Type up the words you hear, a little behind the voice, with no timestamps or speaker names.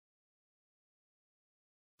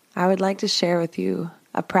I would like to share with you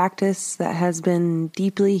a practice that has been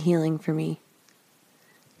deeply healing for me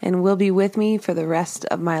and will be with me for the rest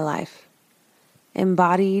of my life.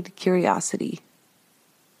 Embodied curiosity.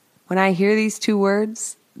 When I hear these two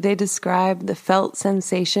words, they describe the felt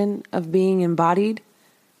sensation of being embodied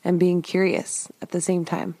and being curious at the same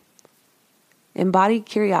time. Embodied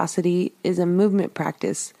curiosity is a movement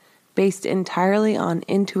practice based entirely on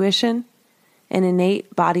intuition and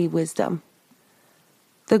innate body wisdom.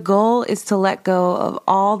 The goal is to let go of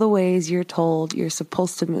all the ways you're told you're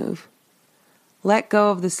supposed to move. Let go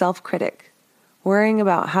of the self-critic, worrying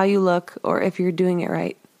about how you look or if you're doing it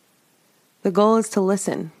right. The goal is to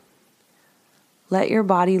listen. Let your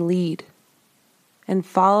body lead and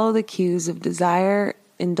follow the cues of desire,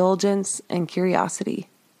 indulgence, and curiosity.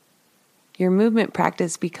 Your movement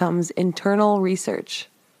practice becomes internal research,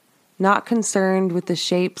 not concerned with the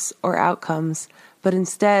shapes or outcomes, but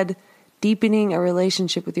instead deepening a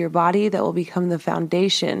relationship with your body that will become the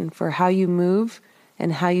foundation for how you move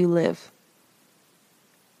and how you live.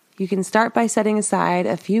 You can start by setting aside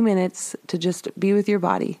a few minutes to just be with your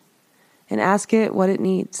body and ask it what it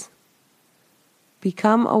needs.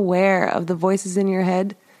 Become aware of the voices in your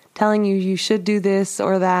head telling you should do this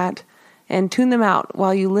or that, and tune them out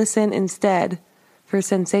while you listen instead for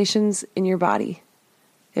sensations in your body.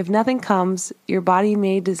 If nothing comes, your body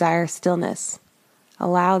may desire stillness.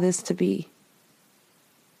 Allow this to be.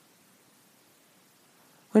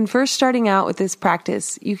 When first starting out with this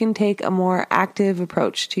practice, you can take a more active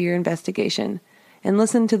approach to your investigation and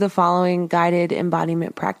listen to the following guided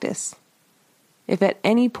embodiment practice. If at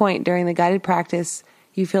any point during the guided practice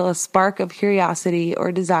you feel a spark of curiosity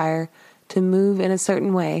or desire to move in a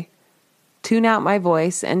certain way, tune out my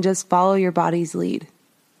voice and just follow your body's lead.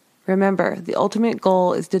 Remember, the ultimate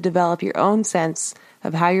goal is to develop your own sense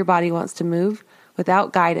of how your body wants to move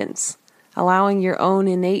without guidance, allowing your own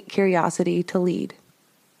innate curiosity to lead.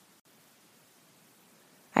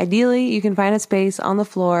 Ideally, you can find a space on the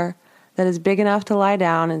floor that is big enough to lie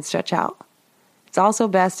down and stretch out. It's also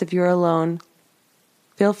best if you're alone.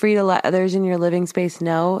 Feel free to let others in your living space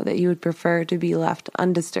know that you would prefer to be left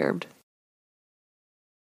undisturbed.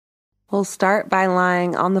 We'll start by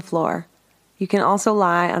lying on the floor. You can also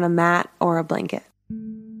lie on a mat or a blanket.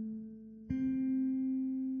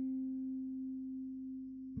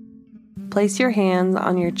 Place your hands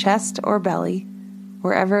on your chest or belly,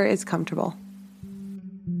 wherever is comfortable.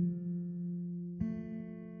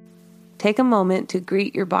 Take a moment to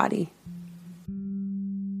greet your body.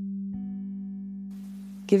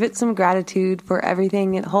 Give it some gratitude for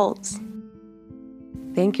everything it holds.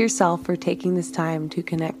 Thank yourself for taking this time to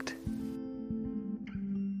connect.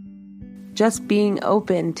 Just being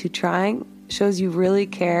open to trying shows you really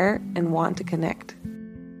care and want to connect.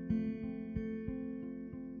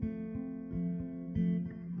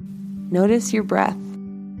 Notice your breath.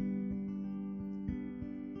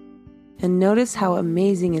 And notice how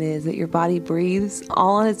amazing it is that your body breathes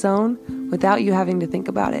all on its own without you having to think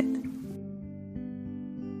about it.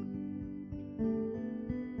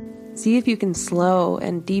 See if you can slow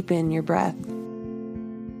and deepen your breath.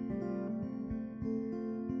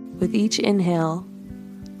 With each inhale,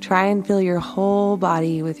 try and fill your whole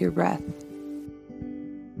body with your breath.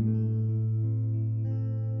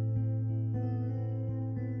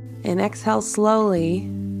 And exhale slowly,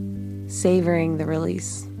 savoring the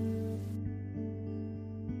release.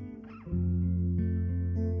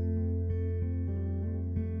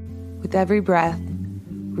 With every breath,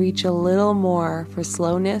 reach a little more for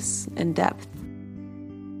slowness and depth.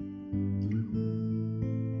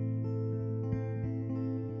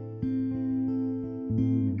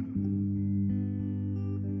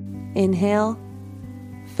 Inhale,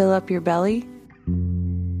 fill up your belly.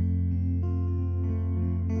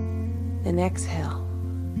 And exhale,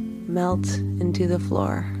 melt into the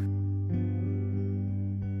floor.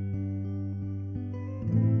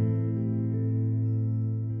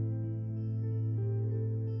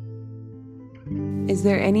 Is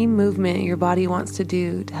there any movement your body wants to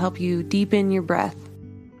do to help you deepen your breath?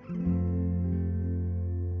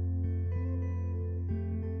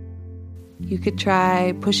 You could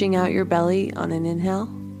try pushing out your belly on an inhale.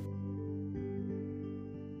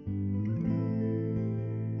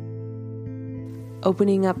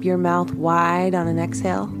 Opening up your mouth wide on an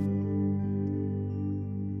exhale.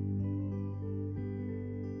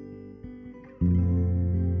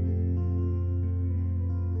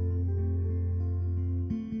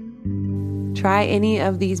 Try any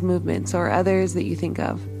of these movements or others that you think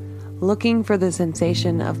of, looking for the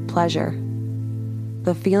sensation of pleasure,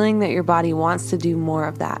 the feeling that your body wants to do more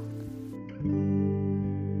of that.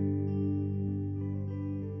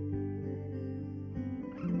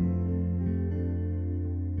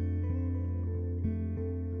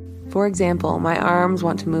 For example, my arms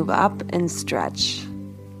want to move up and stretch,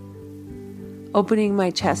 opening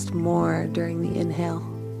my chest more during the inhale.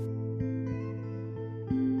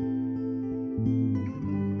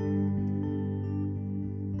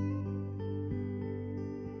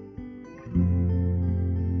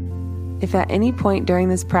 If at any point during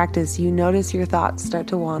this practice you notice your thoughts start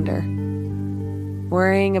to wander,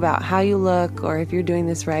 worrying about how you look or if you're doing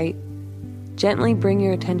this right, gently bring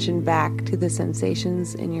your attention back to the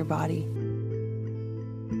sensations in your body.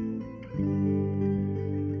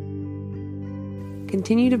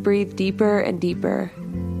 Continue to breathe deeper and deeper,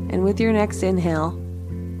 and with your next inhale,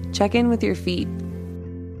 check in with your feet.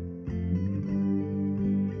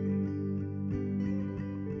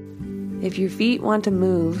 If your feet want to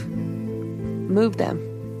move them.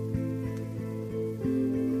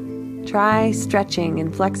 Try stretching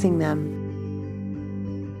and flexing them,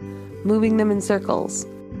 moving them in circles,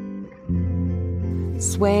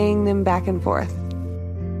 swaying them back and forth,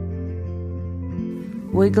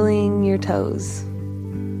 wiggling your toes.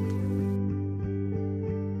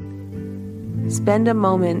 Spend a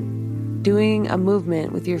moment doing a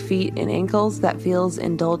movement with your feet and ankles that feels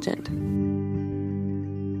indulgent.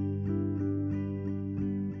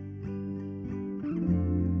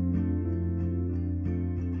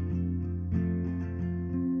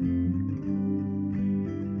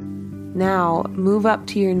 Now, move up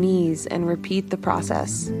to your knees and repeat the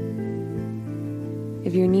process.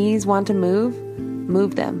 If your knees want to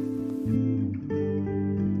move them.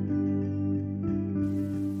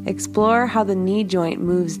 Explore how the knee joint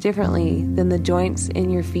moves differently than the joints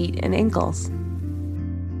in your feet and ankles.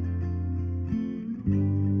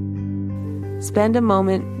 Spend a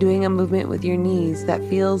moment doing a movement with your knees that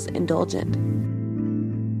feels indulgent.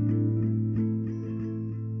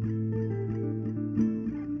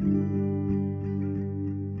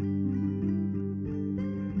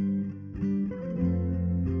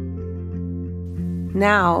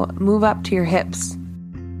 Now, move up to your hips.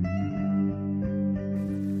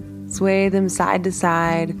 Sway them side to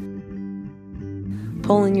side,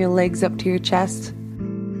 pulling your legs up to your chest.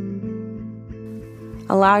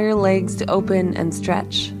 Allow your legs to open and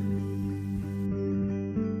stretch.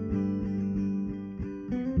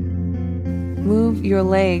 Move your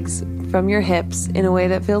legs from your hips in a way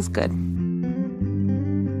that feels good.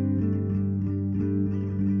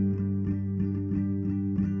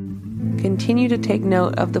 Continue to take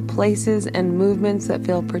note of the places and movements that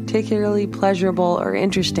feel particularly pleasurable or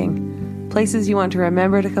interesting, places you want to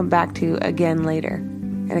remember to come back to again later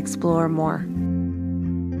and explore more.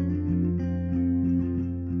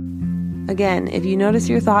 Again, if you notice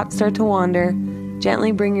your thoughts start to wander,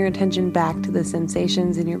 gently bring your attention back to the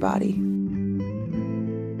sensations in your body.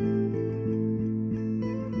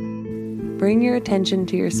 Bring your attention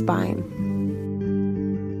to your spine.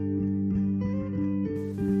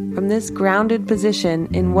 From this grounded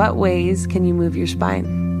position, in what ways can you move your spine?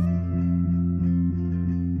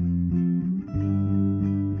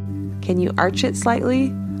 Can you arch it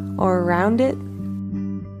slightly or round it?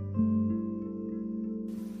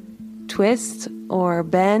 Twist or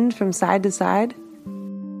bend from side to side?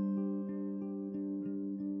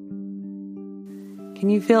 Can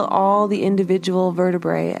you feel all the individual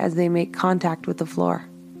vertebrae as they make contact with the floor?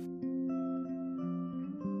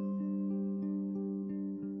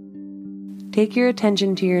 Take your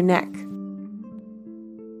attention to your neck.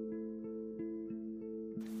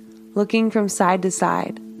 Looking from side to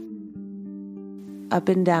side, up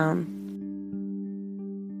and down.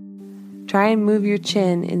 Try and move your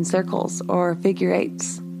chin in circles or figure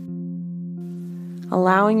eights,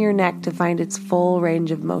 allowing your neck to find its full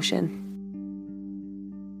range of motion.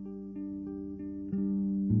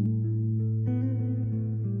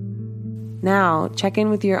 Now, check in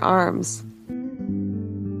with your arms.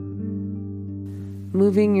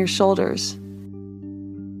 Moving your shoulders,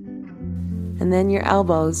 and then your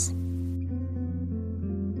elbows,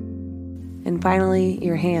 and finally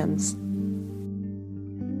your hands.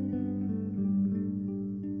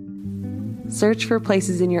 Search for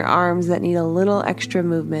places in your arms that need a little extra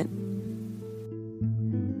movement.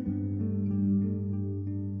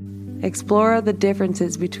 Explore the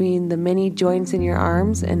differences between the many joints in your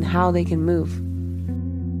arms and how they can move.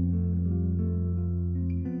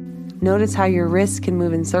 Notice how your wrists can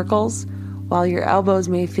move in circles, while your elbows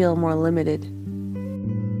may feel more limited.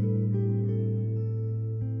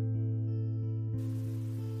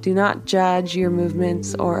 Do not judge your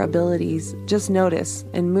movements or abilities, just notice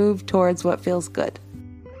and move towards what feels good.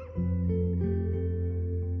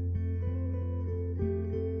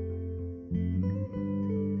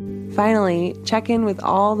 Finally, check in with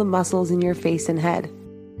all the muscles in your face and head.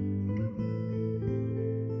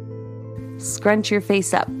 scrunch your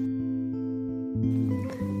face up.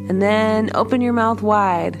 And then open your mouth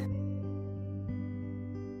wide.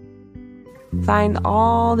 Find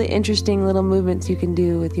all the interesting little movements you can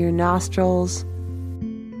do with your nostrils,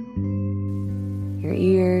 your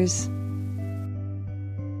ears,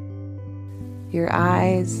 your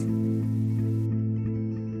eyes.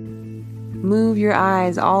 Move your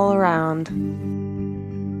eyes all around.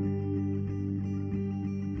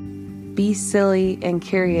 Be silly and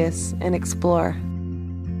curious and explore.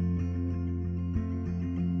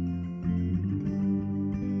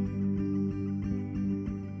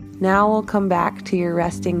 Now we'll come back to your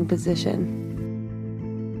resting position.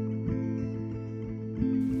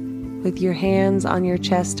 With your hands on your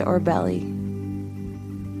chest or belly,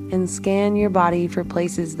 and scan your body for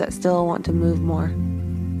places that still want to move more.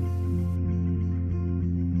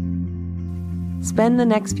 Spend the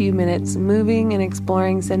next few minutes moving and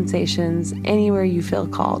exploring sensations anywhere you feel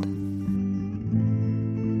called.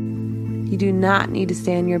 You do not need to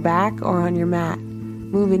stay on your back or on your mat.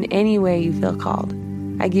 Move in any way you feel called.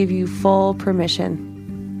 I give you full permission.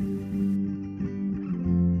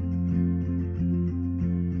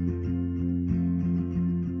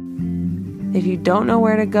 If you don't know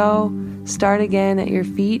where to go, start again at your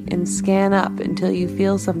feet and scan up until you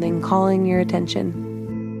feel something calling your attention.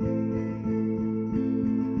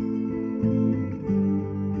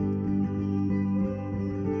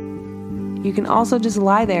 You can also just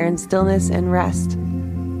lie there in stillness and rest.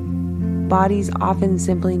 Bodies often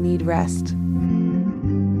simply need rest.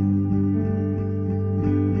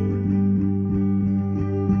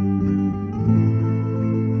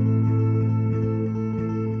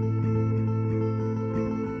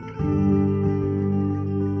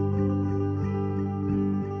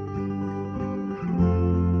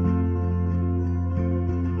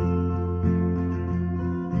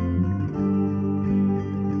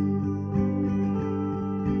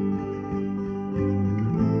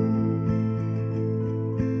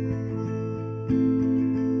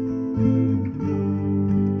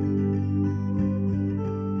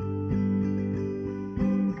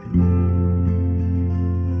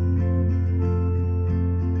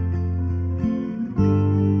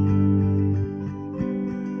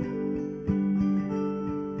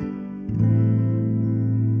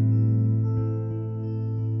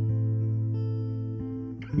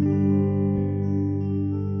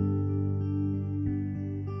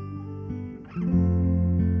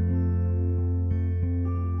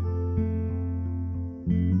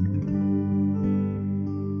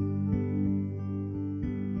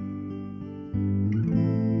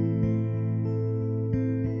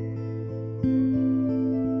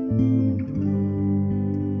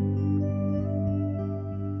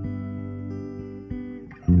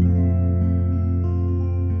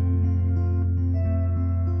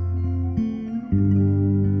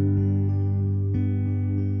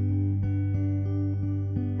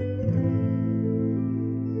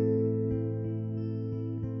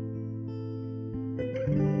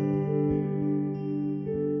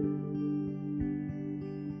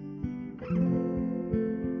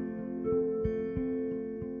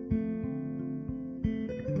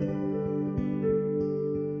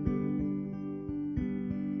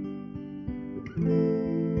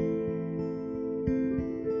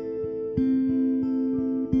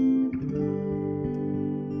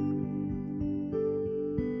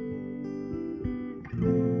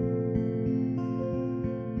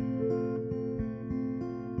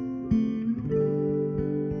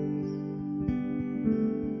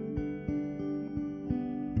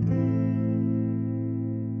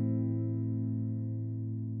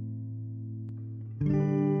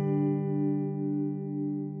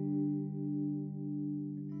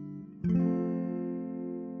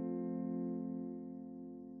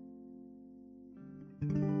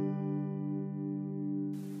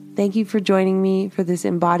 Thank you for joining me for this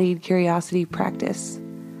embodied curiosity practice.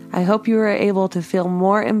 I hope you are able to feel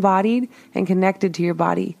more embodied and connected to your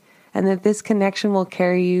body, and that this connection will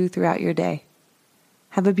carry you throughout your day.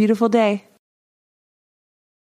 Have a beautiful day.